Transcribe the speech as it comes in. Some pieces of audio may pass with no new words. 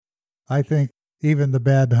I think even the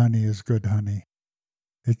bad honey is good honey.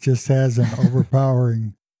 It just has an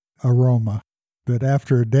overpowering aroma that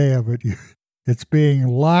after a day of it, it's being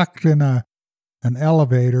locked in an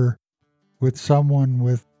elevator with someone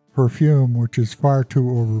with perfume, which is far too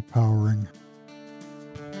overpowering.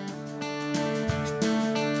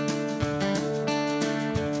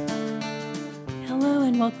 Hello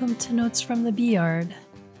and welcome to Notes from the Bee Yard.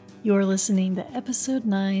 You're listening to Episode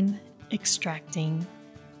 9, Extracting.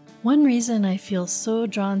 One reason I feel so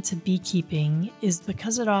drawn to beekeeping is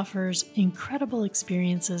because it offers incredible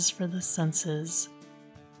experiences for the senses.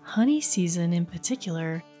 Honey season in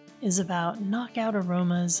particular is about knockout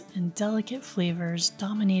aromas and delicate flavors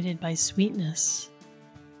dominated by sweetness.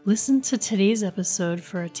 Listen to today's episode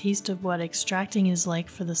for a taste of what extracting is like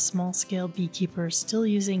for the small-scale beekeeper still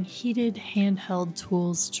using heated handheld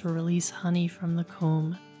tools to release honey from the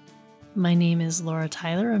comb. My name is Laura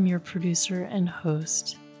Tyler. I'm your producer and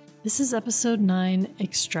host. This is Episode 9,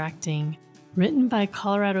 Extracting, written by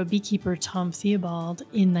Colorado beekeeper Tom Theobald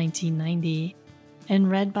in 1990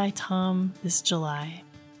 and read by Tom this July.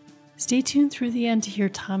 Stay tuned through the end to hear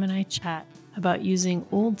Tom and I chat about using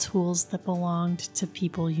old tools that belonged to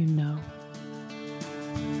people you know.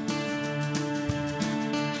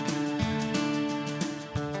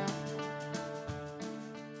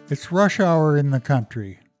 It's rush hour in the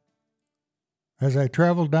country. As I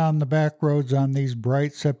travel down the back roads on these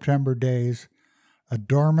bright September days, a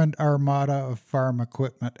dormant armada of farm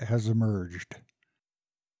equipment has emerged.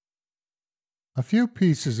 A few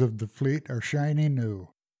pieces of the fleet are shiny new,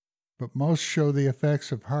 but most show the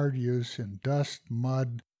effects of hard use in dust,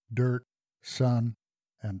 mud, dirt, sun,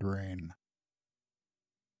 and rain.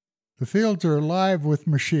 The fields are alive with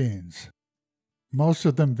machines, most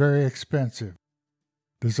of them very expensive,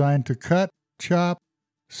 designed to cut, chop,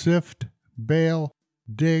 sift, bale,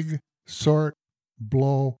 dig, sort,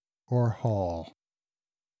 blow, or haul.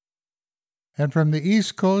 And from the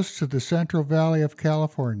East Coast to the Central Valley of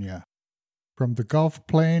California, from the Gulf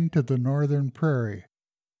Plain to the Northern Prairie,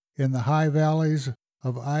 in the high valleys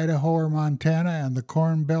of Idaho or Montana and the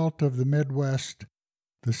Corn Belt of the Midwest,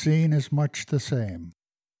 the scene is much the same.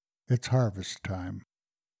 It's harvest time.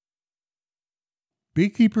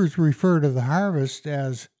 Beekeepers refer to the harvest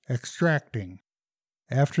as extracting,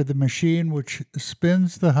 after the machine which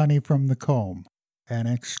spins the honey from the comb, an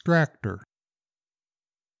extractor.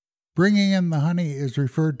 Bringing in the honey is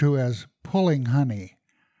referred to as pulling honey,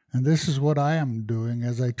 and this is what I am doing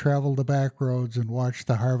as I travel the back roads and watch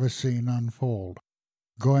the harvest scene unfold,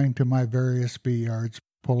 going to my various bee yards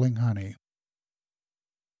pulling honey.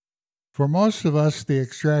 For most of us, the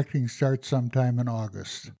extracting starts sometime in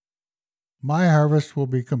August. My harvest will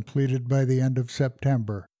be completed by the end of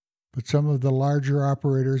September, but some of the larger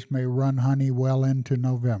operators may run honey well into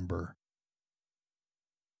November.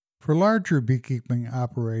 For larger beekeeping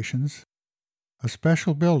operations, a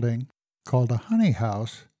special building called a honey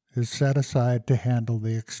house is set aside to handle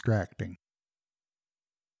the extracting.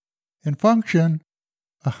 In function,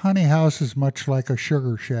 a honey house is much like a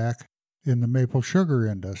sugar shack in the maple sugar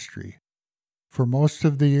industry. For most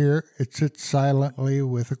of the year, it sits silently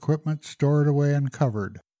with equipment stored away and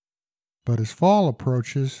covered. But as fall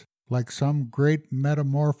approaches, like some great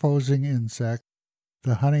metamorphosing insect,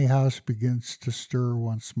 the honey house begins to stir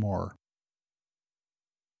once more.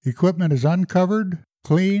 Equipment is uncovered,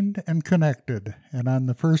 cleaned, and connected, and on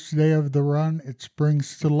the first day of the run it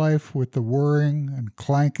springs to life with the whirring and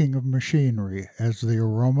clanking of machinery as the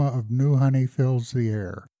aroma of new honey fills the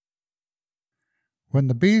air. When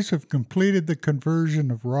the bees have completed the conversion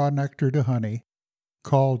of raw nectar to honey,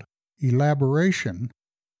 called elaboration,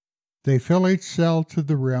 they fill each cell to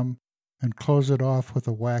the rim and close it off with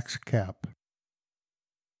a wax cap.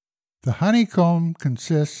 The honeycomb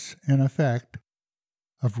consists, in effect,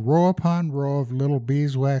 of row upon row of little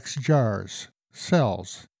beeswax jars,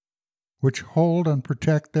 cells, which hold and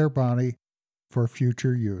protect their bounty for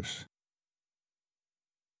future use.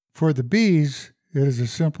 For the bees, it is a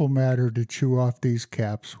simple matter to chew off these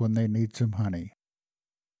caps when they need some honey.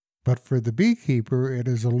 But for the beekeeper, it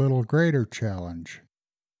is a little greater challenge.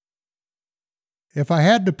 If I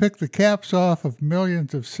had to pick the caps off of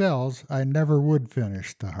millions of cells, I never would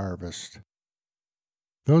finish the harvest.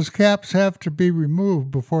 Those caps have to be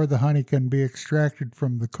removed before the honey can be extracted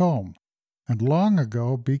from the comb, and long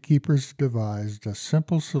ago beekeepers devised a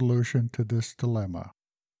simple solution to this dilemma.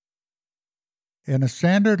 In a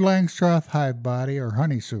standard Langstroth hive body or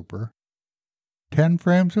honey super, 10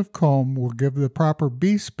 frames of comb will give the proper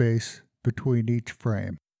bee space between each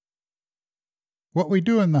frame. What we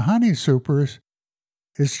do in the honey supers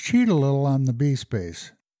is cheat a little on the bee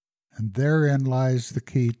space, and therein lies the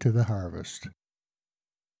key to the harvest.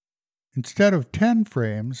 Instead of 10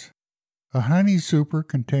 frames, a honey super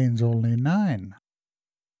contains only 9.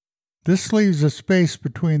 This leaves a space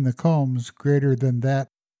between the combs greater than that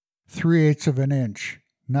 3/8 of an inch,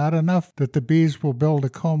 not enough that the bees will build a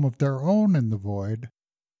comb of their own in the void,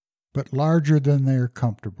 but larger than they are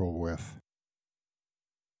comfortable with.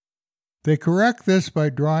 They correct this by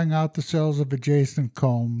drawing out the cells of adjacent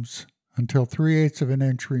combs until 3/8 of an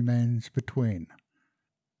inch remains between.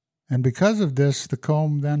 And because of this, the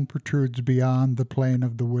comb then protrudes beyond the plane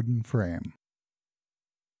of the wooden frame.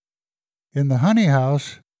 In the honey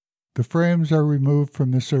house, the frames are removed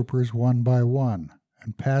from the supers one by one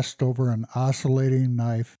and passed over an oscillating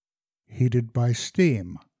knife heated by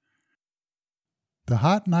steam. The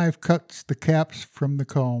hot knife cuts the caps from the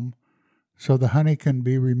comb so the honey can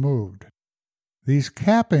be removed. These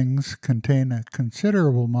cappings contain a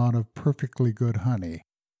considerable amount of perfectly good honey,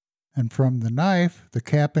 and from the knife, the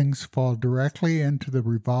cappings fall directly into the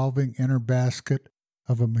revolving inner basket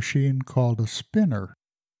of a machine called a spinner.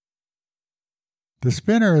 The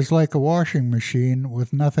spinner is like a washing machine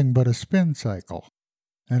with nothing but a spin cycle,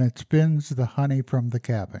 and it spins the honey from the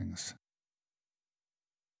cappings.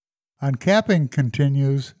 Uncapping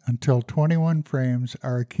continues until 21 frames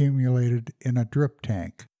are accumulated in a drip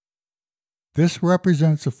tank. This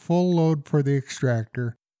represents a full load for the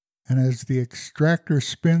extractor, and as the extractor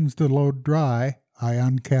spins the load dry, I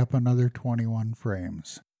uncap another 21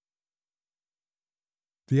 frames.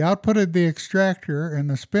 The output of the extractor in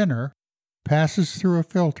the spinner passes through a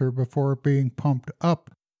filter before being pumped up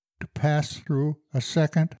to pass through a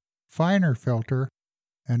second, finer filter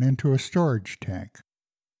and into a storage tank.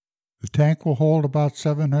 The tank will hold about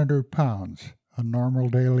 700 pounds, a normal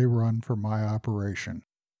daily run for my operation.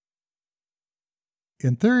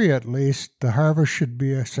 In theory, at least, the harvest should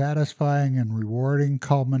be a satisfying and rewarding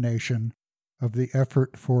culmination of the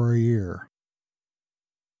effort for a year.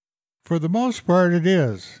 For the most part, it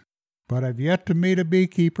is, but I've yet to meet a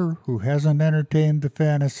beekeeper who hasn't entertained the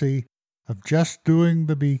fantasy of just doing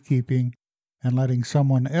the beekeeping and letting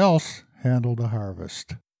someone else handle the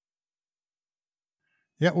harvest.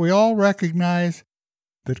 Yet we all recognize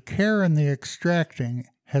that care in the extracting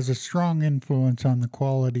has a strong influence on the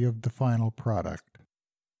quality of the final product.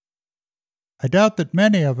 I doubt that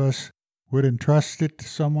many of us would entrust it to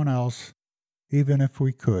someone else, even if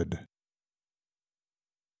we could.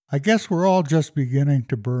 I guess we're all just beginning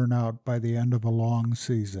to burn out by the end of a long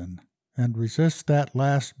season and resist that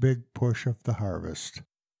last big push of the harvest.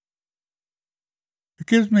 It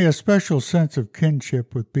gives me a special sense of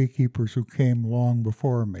kinship with beekeepers who came long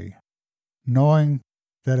before me, knowing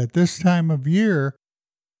that at this time of year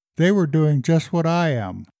they were doing just what I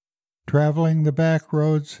am, traveling the back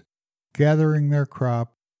roads, gathering their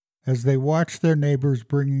crop as they watched their neighbors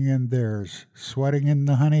bringing in theirs, sweating in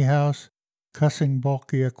the honey house, cussing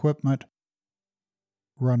bulky equipment,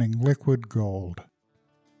 running liquid gold.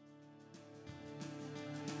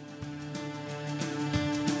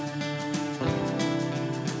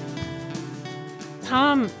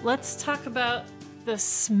 Tom, let's talk about the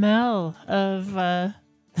smell of the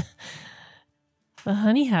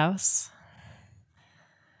honey house.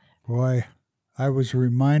 Boy, I was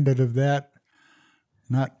reminded of that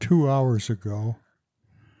not 2 hours ago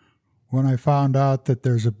when I found out that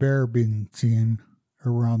there's a bear being seen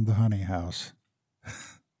around the honey house.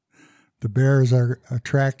 The bears are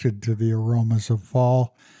attracted to the aromas of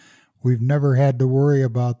fall. We've never had to worry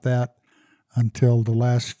about that until the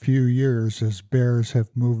last few years as bears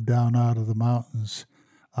have moved down out of the mountains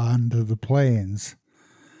onto the plains.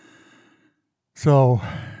 So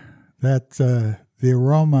that the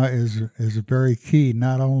aroma is very key,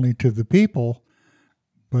 not only to the people,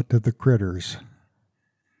 but to the critters.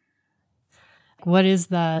 What is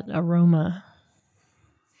that aroma?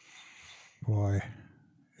 Boy,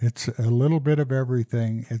 it's a little bit of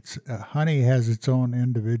everything. Honey has its own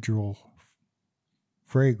individual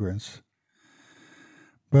fragrance,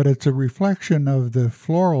 but it's a reflection of the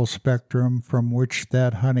floral spectrum from which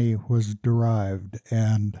that honey was derived.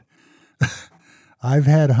 And I've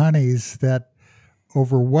had honeys that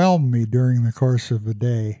overwhelm me during the course of a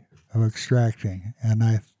day of extracting, and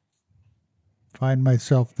I find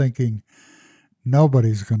myself thinking,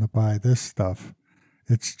 nobody's going to buy this stuff.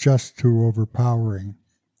 It's just too overpowering.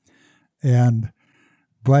 And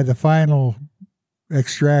by the final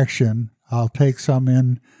extraction, I'll take some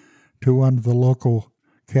in to one of the local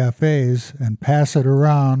cafes and pass it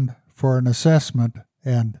around for an assessment,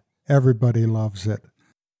 and everybody loves it.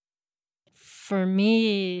 For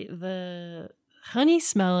me, the honey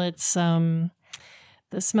smell, it's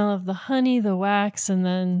the smell of the honey, the wax, and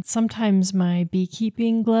then sometimes my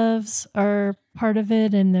beekeeping gloves are part of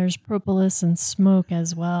it, and there's propolis and smoke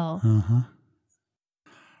as well. Uh-huh.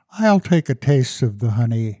 I'll take a taste of the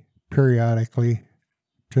honey periodically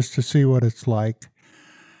just to see what it's like.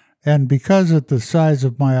 And because of the size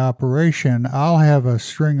of my operation, I'll have a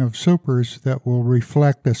string of supers that will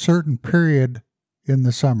reflect a certain period in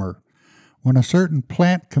the summer when a certain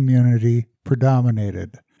plant community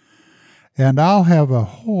predominated. And I'll have a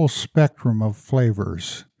whole spectrum of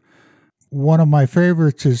flavors. One of my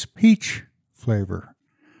favorites is peach flavor.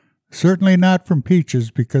 Certainly not from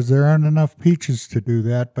peaches because there aren't enough peaches to do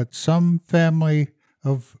that, but some family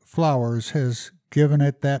of flowers has given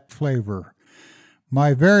it that flavor.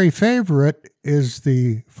 My very favorite is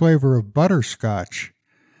the flavor of butterscotch,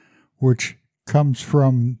 which comes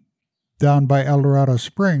from down by El Dorado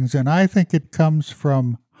Springs, and I think it comes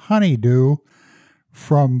from honeydew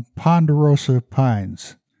from ponderosa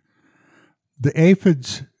pines. The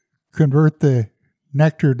aphids convert the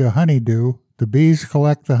nectar to honeydew, the bees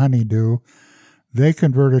collect the honeydew, they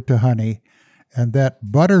convert it to honey, and that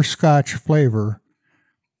butterscotch flavor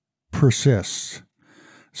persists.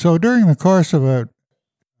 So during the course of a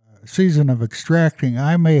season of extracting,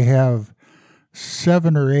 I may have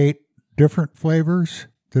 7 or 8 different flavors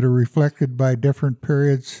that are reflected by different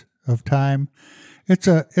periods of time. It's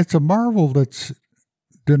a marvel that's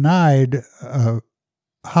denied a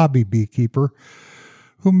hobby beekeeper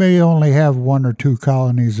who may only have 1 or 2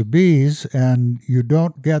 colonies of bees, and you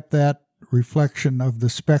don't get that reflection of the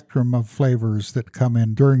spectrum of flavors that come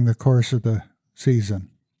in during the course of the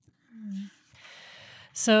season.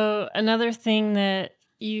 So another thing that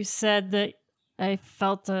you said that I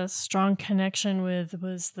felt a strong connection with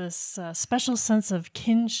was this special sense of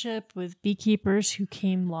kinship with beekeepers who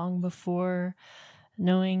came long before,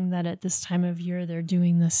 knowing that at this time of year they're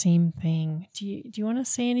doing the same thing. Do you want to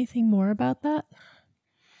say anything more about that?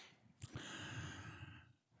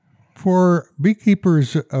 For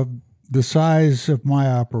beekeepers of the size of my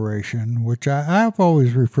operation, which I've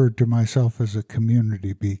always referred to myself as a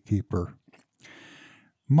community beekeeper,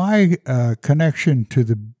 my connection to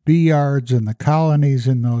the bee yards and the colonies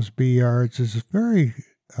in those bee yards is very,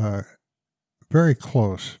 very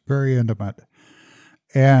close, very intimate.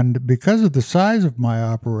 And because of the size of my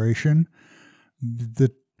operation,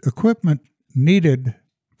 the equipment needed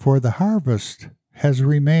for the harvest has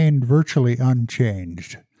remained virtually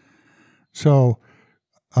unchanged. So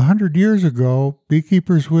 100 years ago,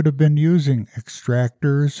 beekeepers would have been using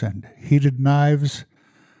extractors and heated knives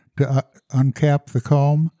to uncap the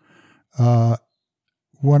comb.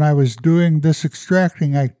 When I was doing this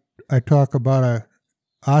extracting, I talk about a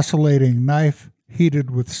oscillating knife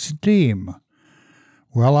heated with steam.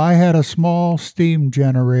 Well, I had a small steam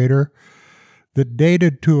generator that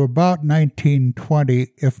dated to about 1920,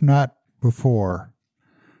 if not before,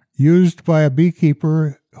 used by a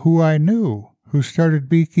beekeeper who I knew, who started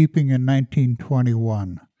beekeeping in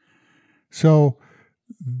 1921. So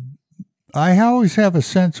I always have a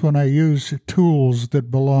sense when I use tools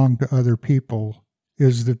that belong to other people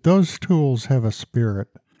is that those tools have a spirit.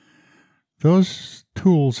 Those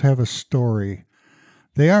tools have a story.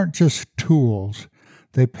 They aren't just tools.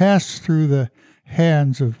 They pass through the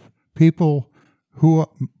hands of people who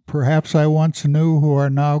perhaps I once knew who are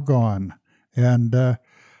now gone. And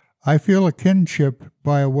I feel a kinship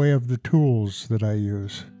by way of the tools that I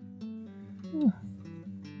use.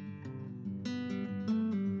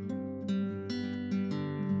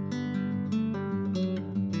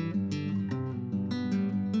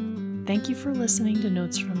 Thank you for listening to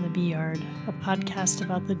Notes from the Bee Yard, a podcast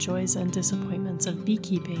about the joys and disappointments of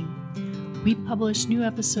beekeeping. We publish new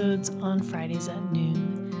episodes on Fridays at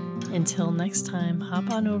noon. Until next time, hop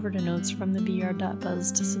on over to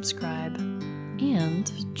notesfromthebeeyard.buzz to subscribe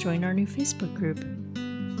and join our new Facebook group.